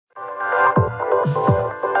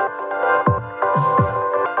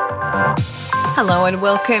Hello and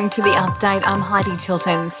welcome to the update. I'm Heidi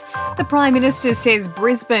Tiltons. The Prime Minister says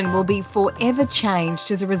Brisbane will be forever changed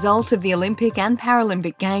as a result of the Olympic and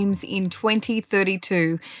Paralympic Games in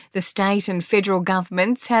 2032. The state and federal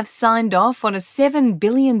governments have signed off on a $7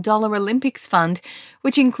 billion Olympics fund,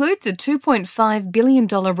 which includes a $2.5 billion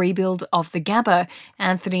rebuild of the Gabba.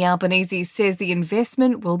 Anthony Albanese says the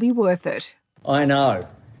investment will be worth it. I know,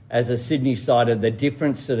 as a Sydney-sider, the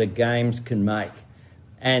difference that a Games can make.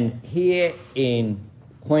 And here in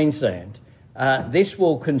Queensland, this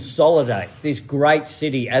will consolidate this great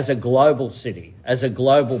city as a global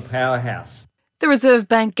powerhouse. The Reserve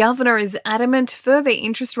Bank Governor is adamant further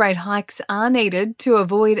interest rate hikes are needed to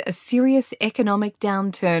avoid a serious economic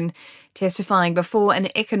downturn. Testifying before an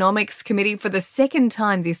economics committee for the second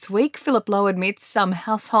time this week, Philip Lowe admits some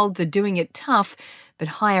households are doing it tough, but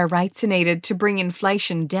higher rates are needed to bring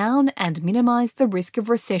inflation down and minimise the risk of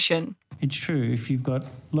recession. It's true, if you've got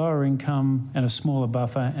lower income and a smaller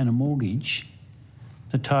buffer and a mortgage,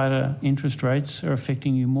 the tighter interest rates are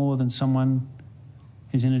affecting you more than someone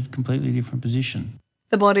who's in a completely different position.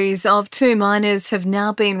 The bodies of two miners have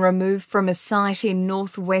now been removed from a site in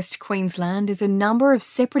northwest Queensland as a number of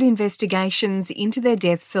separate investigations into their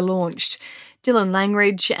deaths are launched. Dylan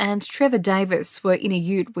Langridge and Trevor Davis were in a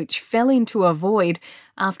ute which fell into a void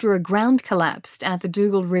after a ground collapsed at the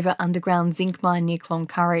Dougal River underground zinc mine near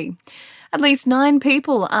Cloncurry. At least 9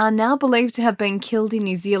 people are now believed to have been killed in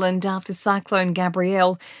New Zealand after Cyclone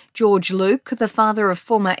Gabrielle. George Luke, the father of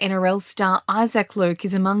former NRL star Isaac Luke,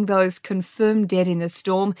 is among those confirmed dead in the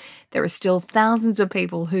storm. There are still thousands of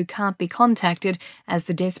people who can't be contacted as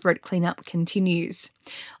the desperate cleanup continues.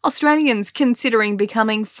 Australians considering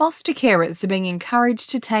becoming foster carers are being encouraged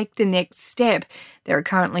to take the next step. There are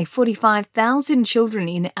currently 45,000 children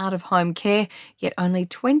in out-of-home care, yet only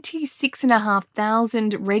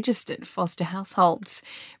 26,500 registered foster households.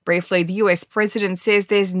 Briefly, the US president says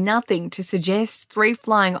there's nothing to suggest 3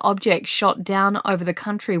 flying objects shot down over the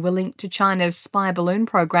country were linked to China's spy balloon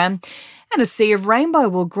program. And a sea of rainbow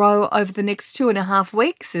will grow over the next 2.5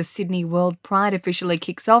 weeks as Sydney World Pride officially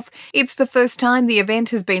kicks off. It's the first time the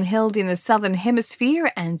event has been held in the Southern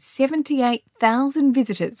Hemisphere and 78,000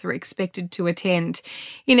 visitors are expected to attend.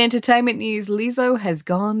 In entertainment news, Lizzo has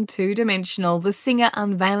gone two-dimensional, the singer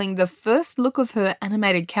unveiling the first look of her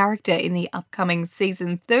animated character in the upcoming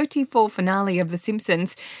season 34 finale of The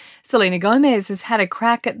Simpsons. Selena Gomez has had a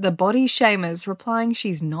crack at the body shamers, replying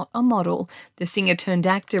she's not a model. The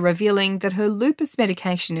singer-turned-actor revealing that her lupus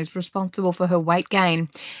medication is responsible for her weight gain.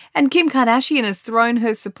 And Kim Kardashian has thrown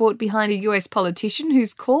her support behind a US politician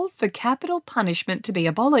who's called for capital punishment to be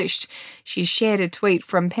abolished. She shared a tweet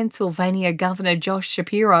from Pennsylvania Governor Josh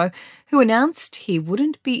Shapiro, who announced he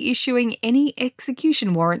wouldn't be issuing any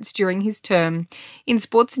execution warrants during his term. In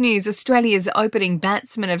sports news, Australia's opening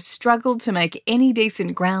batsmen have struggled to make any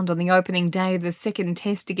decent ground on the opening day of the second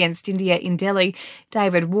test against India in Delhi.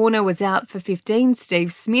 David Warner was out for 15,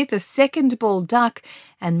 Steve Smith a second ball duck,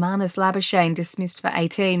 and Marnus Labuschagne dismissed for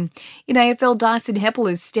 18. In AFL, Dyson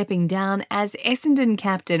Heppel is stepping down as Essendon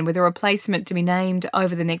captain with a replacement to be named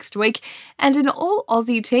over the next week. And an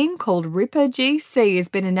all-Aussie team called Ripper GC has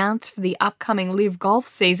been announced for the upcoming Live Golf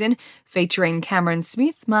season, featuring Cameron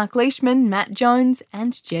Smith, Mark Leishman, Matt Jones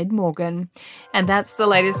and Jed Morgan. And that's the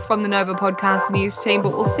latest from the Nova Podcast News team,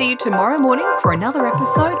 but we'll see you tomorrow morning for another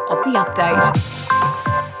episode of The Update.